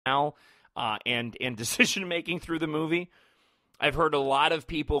and decision making through the movie. I've heard a lot of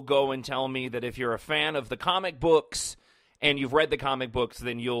people go and tell me that if you're a fan of the comic books and you've read the comic books,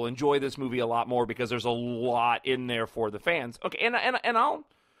 then you'll enjoy this movie a lot more because there's a lot in there for the fans. Okay, and I'll,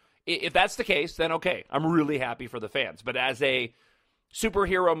 if that's the case, then okay, I'm really happy for the fans. But as a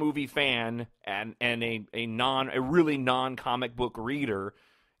superhero movie fan and a really non-comic book reader,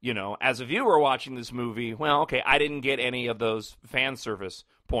 you know, as a viewer watching this movie, well, okay, I didn't get any of those fan service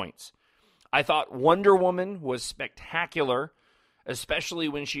points. I thought Wonder Woman was spectacular, especially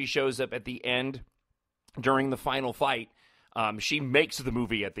when she shows up at the end during the final fight. She makes the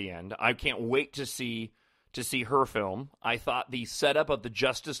movie at the end. I can't wait to see her film. I thought the setup of the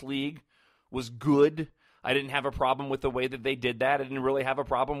Justice League was good. I didn't have a problem with the way that they did that. I didn't really have a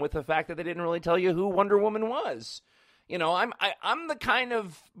problem with the fact that they didn't really tell you who Wonder Woman was. You know, I'm the kind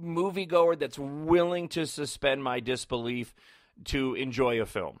of moviegoer that's willing to suspend my disbelief to enjoy a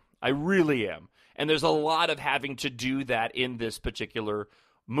film. I really am. And there's a lot of having to do that in this particular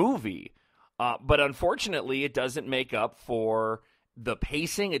movie. But unfortunately, it doesn't make up for the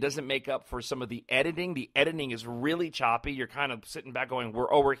pacing. It doesn't make up for some of the editing. The editing is really choppy. You're kind of sitting back going,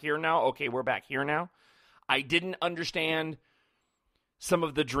 we're here now? Okay, we're back here now. I didn't understand some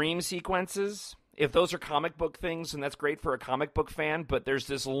of the dream sequences. If those are comic book things, and that's great for a comic book fan, but there's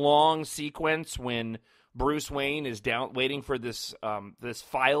this long sequence when Bruce Wayne is down waiting for this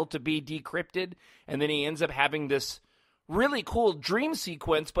file to be decrypted, and then he ends up having this really cool dream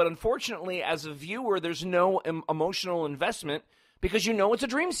sequence, but unfortunately, as a viewer, there's no emotional investment because you know it's a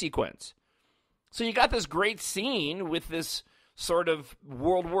dream sequence. So you got this great scene with this sort of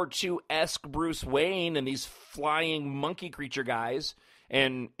World War II-esque Bruce Wayne and these flying monkey creature guys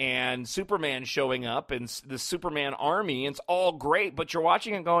and Superman showing up and the Superman army, and it's all great, but you're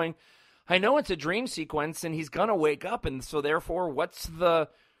watching it going, I know it's a dream sequence and he's going to wake up, and so therefore what's the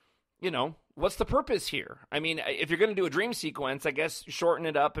purpose here? I mean, if you're going to do a dream sequence, I guess shorten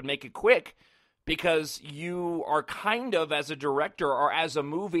it up and make it quick, because you are kind of, as a director or as a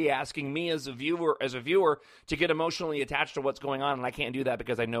movie, asking me as a viewer to get emotionally attached to what's going on, and I can't do that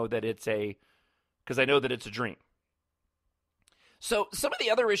because I know that it's a dream. So some of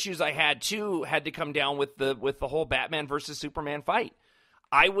the other issues I had too had to come down with the whole Batman versus Superman fight.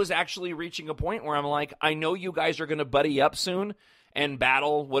 I was actually reaching a point where I'm like, I know you guys are going to buddy up soon and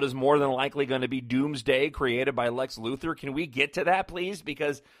battle what is more than likely going to be Doomsday created by Lex Luthor. Can we get to that, please?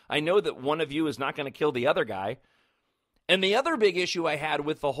 Because I know that one of you is not going to kill the other guy. And the other big issue I had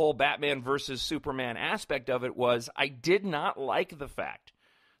with the whole Batman versus Superman aspect of it was I did not like the fact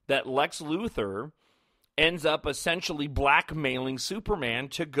that Lex Luthor ends up essentially blackmailing Superman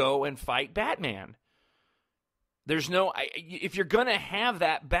to go and fight Batman. If you're going to have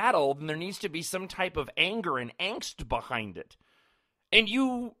that battle, then there needs to be some type of anger and angst behind it. And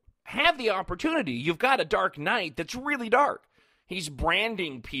you have the opportunity. You've got a Dark Knight that's really dark. He's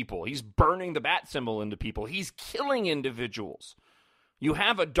branding people. He's burning the bat symbol into people. He's killing individuals. You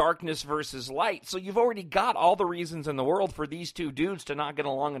have a darkness versus light, so you've already got all the reasons in the world for these two dudes to not get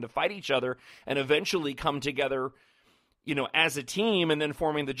along and to fight each other and eventually come together, you know, as a team and then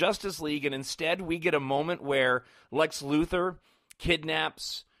forming the Justice League. And instead, we get a moment where Lex Luthor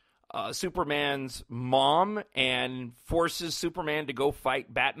kidnaps Superman's mom and forces Superman to go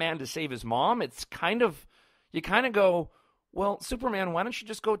fight Batman to save his mom. It's you kind of go, well, Superman, why don't you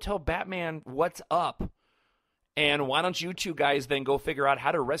just go tell Batman what's up? And why don't you two guys then go figure out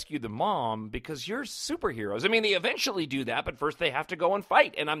how to rescue the mom, because you're superheroes. I mean, they eventually do that, but first they have to go and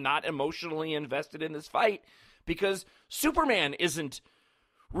fight. And I'm not emotionally invested in this fight because Superman isn't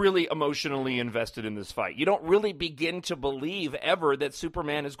really emotionally invested in this fight. You don't really begin to believe ever that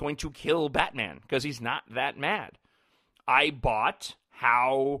Superman is going to kill Batman because he's not that mad. I bought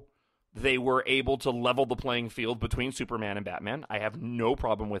how they were able to level the playing field between Superman and Batman. I have no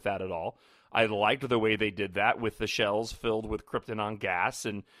problem with that at all. I liked the way they did that with the shells filled with krypton gas,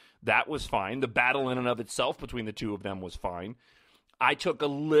 and that was fine. The battle in and of itself between the two of them was fine. I took a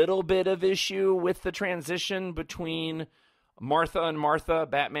little bit of issue with the transition between Martha and Martha,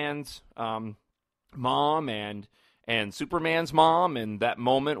 Batman's mom, and Superman's mom, and that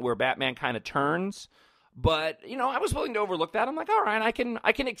moment where Batman kind of turns. But, you know, I was willing to overlook that. I'm like, all right, I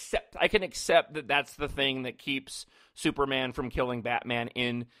can accept that that's the thing that keeps Superman from killing Batman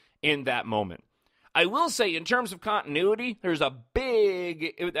in that moment. I will say, in terms of continuity,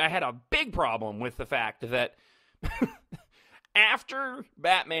 I had a big problem with the fact that after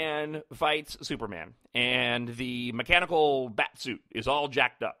Batman fights Superman and the mechanical bat suit is all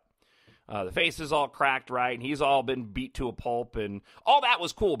jacked up, the face is all cracked, right, and he's all been beat to a pulp, and all that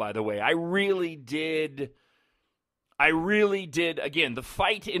was cool, by the way. I really did I really did. Again, the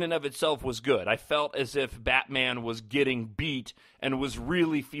fight in and of itself was good. I felt as if Batman was getting beat and was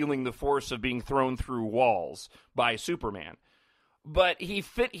really feeling the force of being thrown through walls by Superman. But he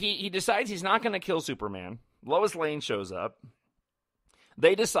decides he's not going to kill Superman. Lois Lane shows up.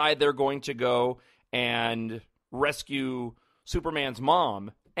 They decide they're going to go and rescue Superman's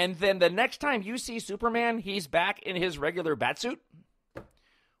mom. And then the next time you see Superman, he's back in his regular batsuit.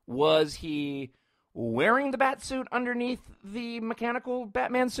 Was he wearing the batsuit underneath the mechanical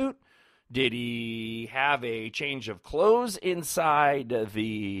Batman suit? Did he have a change of clothes inside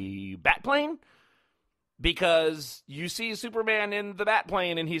the Batplane? Because you see Superman in the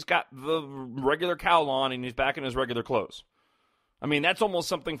Batplane and he's got the regular cowl on and he's back in his regular clothes. I mean, that's almost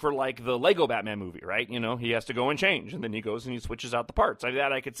something for like the Lego Batman movie, right? You know, he has to go and change and then he goes and he switches out the parts.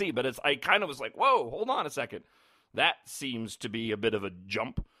 That I could see, but I kind of was like, whoa, hold on a second. That seems to be a bit of a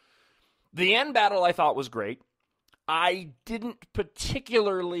jump. The end battle I thought was great. I didn't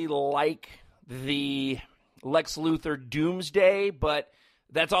particularly like the Lex Luthor Doomsday, but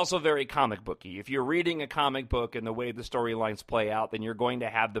that's also very comic booky. If you're reading a comic book and the way the storylines play out, then you're going to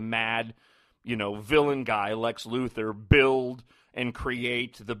have the mad, villain guy, Lex Luthor, build and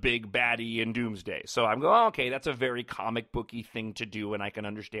create the big baddie in Doomsday. So I'm going, okay, that's a very comic booky thing to do, and I can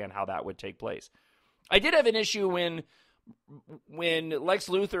understand how that would take place. I did have an issue when Lex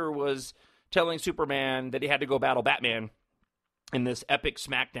Luthor was telling Superman that he had to go battle Batman in this epic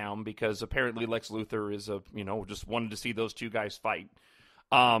smackdown because apparently Lex Luthor is just wanted to see those two guys fight.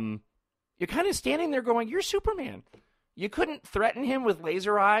 You're kind of standing there going, you're Superman. You couldn't threaten him with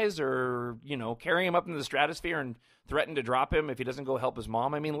laser eyes or, carry him up into the stratosphere and threaten to drop him if he doesn't go help his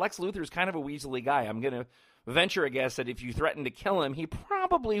mom. I mean, Lex Luthor's kind of a weaselly guy. I'm going to venture a guess that if you threatened to kill him, he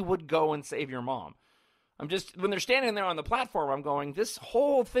probably would go and save your mom. When they're standing there on the platform, I'm going, this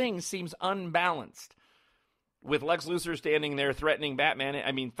whole thing seems unbalanced. With Lex Luthor standing there threatening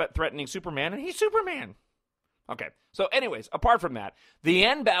threatening Superman, and he's Superman. Okay, so anyways, apart from that, the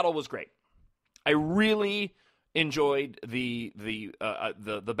end battle was great. I really enjoyed the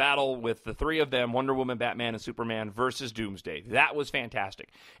battle with the three of them, Wonder Woman, Batman, and Superman versus Doomsday. That was fantastic.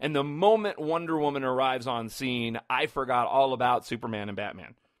 And the moment Wonder Woman arrives on scene, I forgot all about Superman and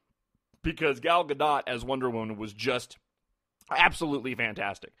Batman. Because Gal Gadot as Wonder Woman was just absolutely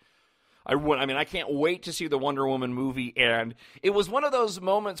fantastic. I can't wait to see the Wonder Woman movie, and it was one of those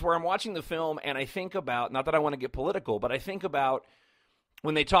moments where I'm watching the film and I think about, not that I want to get political, but I think about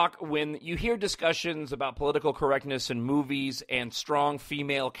when you hear discussions about political correctness in movies and strong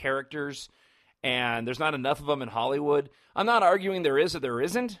female characters, and there's not enough of them in Hollywood. I'm not arguing there is or there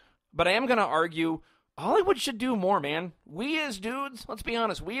isn't, but I am going to argue Hollywood should do more, man. We as dudes, let's be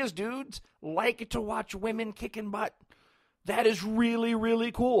honest, like to watch women kicking butt. That is really,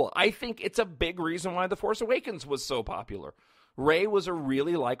 really cool. I think it's a big reason why The Force Awakens was so popular. Rey was a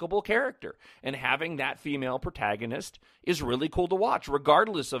really likable character, and having that female protagonist is really cool to watch,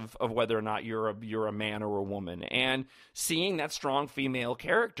 regardless of whether or not you're a man or a woman. And seeing that strong female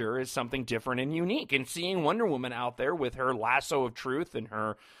character is something different and unique. And seeing Wonder Woman out there with her lasso of truth and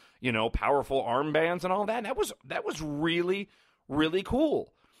her powerful armbands and all that was really, really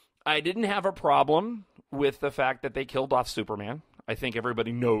cool. I didn't have a problem with the fact that they killed off Superman. I think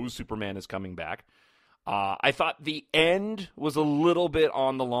everybody knows Superman is coming back. I thought the end was a little bit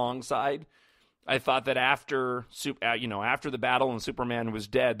on the long side. I thought that after the battle and Superman was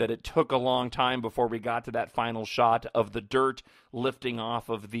dead, that it took a long time before we got to that final shot of the dirt lifting off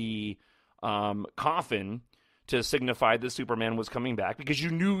of the coffin to signify that Superman was coming back, because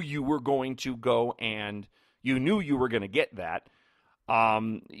you knew you were going to go and you knew you were going to get that.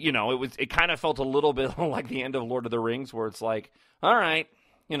 It kind of felt a little bit like the end of Lord of the Rings, where it's like, all right,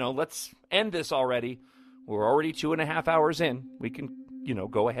 let's end this already. We're already 2.5 hours in. We can,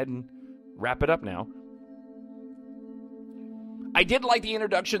 go ahead and wrap it up now. I did like the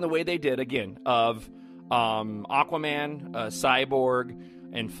introduction the way they did, again, of Aquaman, Cyborg,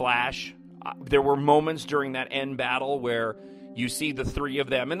 and Flash. There were moments during that end battle where you see the three of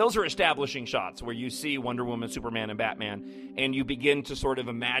them, and those are establishing shots where you see Wonder Woman, Superman, and Batman, and you begin to sort of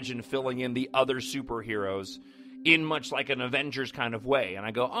imagine filling in the other superheroes in much like an Avengers kind of way. And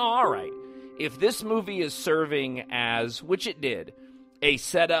I go, oh, all right. If this movie is serving as, which it did, a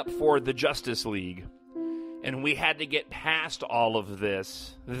setup for the Justice League, and we had to get past all of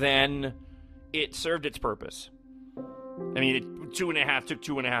this, then it served its purpose. I mean, it took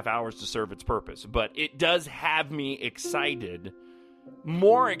 2.5 hours to serve its purpose, but it does have me excited,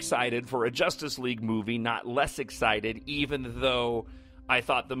 more excited for a Justice League movie, not less excited, even though I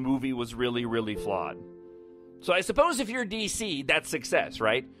thought the movie was really, really flawed. So I suppose if you're DC, that's success,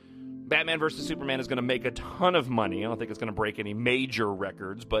 right? Batman vs. Superman is going to make a ton of money. I don't think it's going to break any major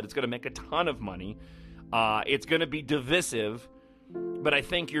records, but it's going to make a ton of money. It's going to be divisive, but I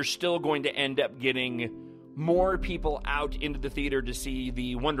think you're still going to end up getting more people out into the theater to see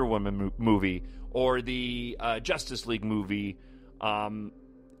the Wonder Woman movie or the Justice League movie,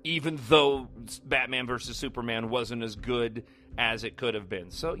 even though Batman vs. Superman wasn't as good as it could have been.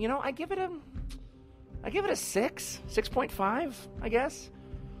 So, I give it a 6.5, I guess.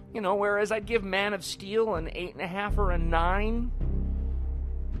 Whereas I'd give Man of Steel an 8.5 or a 9.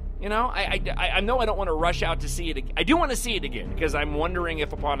 I know I don't want to rush out to see it. I do want to see it again because I'm wondering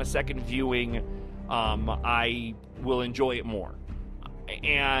if upon a second viewing, I will enjoy it more.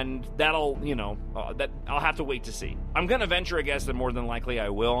 And that'll, that I'll have to wait to see. I'm going to venture a guess that more than likely I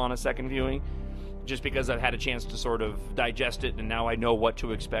will on a second viewing, just because I've had a chance to sort of digest it and now I know what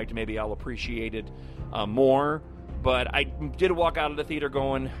to expect. Maybe I'll appreciate it more. But I did walk out of the theater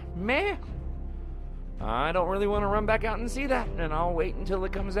going, meh, I don't really want to run back out and see that. And I'll wait until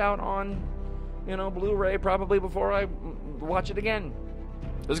it comes out on, Blu-ray probably before I watch it again.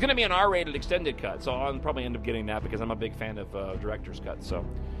 There's going to be an R-rated extended cut, so I'll probably end up getting that because I'm a big fan of director's cuts. So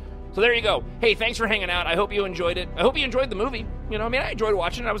there you go. Hey, thanks for hanging out. I hope you enjoyed it. I hope you enjoyed the movie. I enjoyed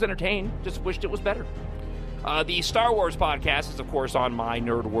watching it. I was entertained. Just wished it was better. The Star Wars podcast is, of course, on My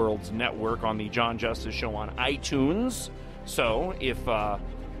Nerd World's network on the John Justice Show on iTunes. So if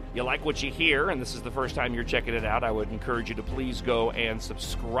you like what you hear, and this is the first time you're checking it out, I would encourage you to please go and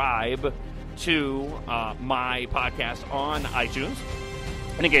subscribe to my podcast on iTunes.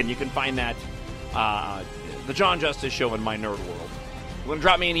 And again, you can find that, the John Justice Show in My Nerd World. You want to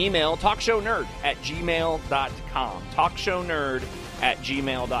drop me an email, talkshownerd@gmail.com.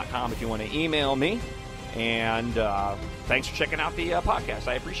 Talkshownerd@gmail.com if you want to email me. And thanks for checking out the podcast.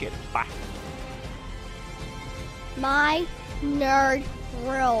 I appreciate it. Bye. My Nerd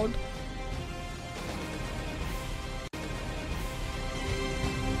World.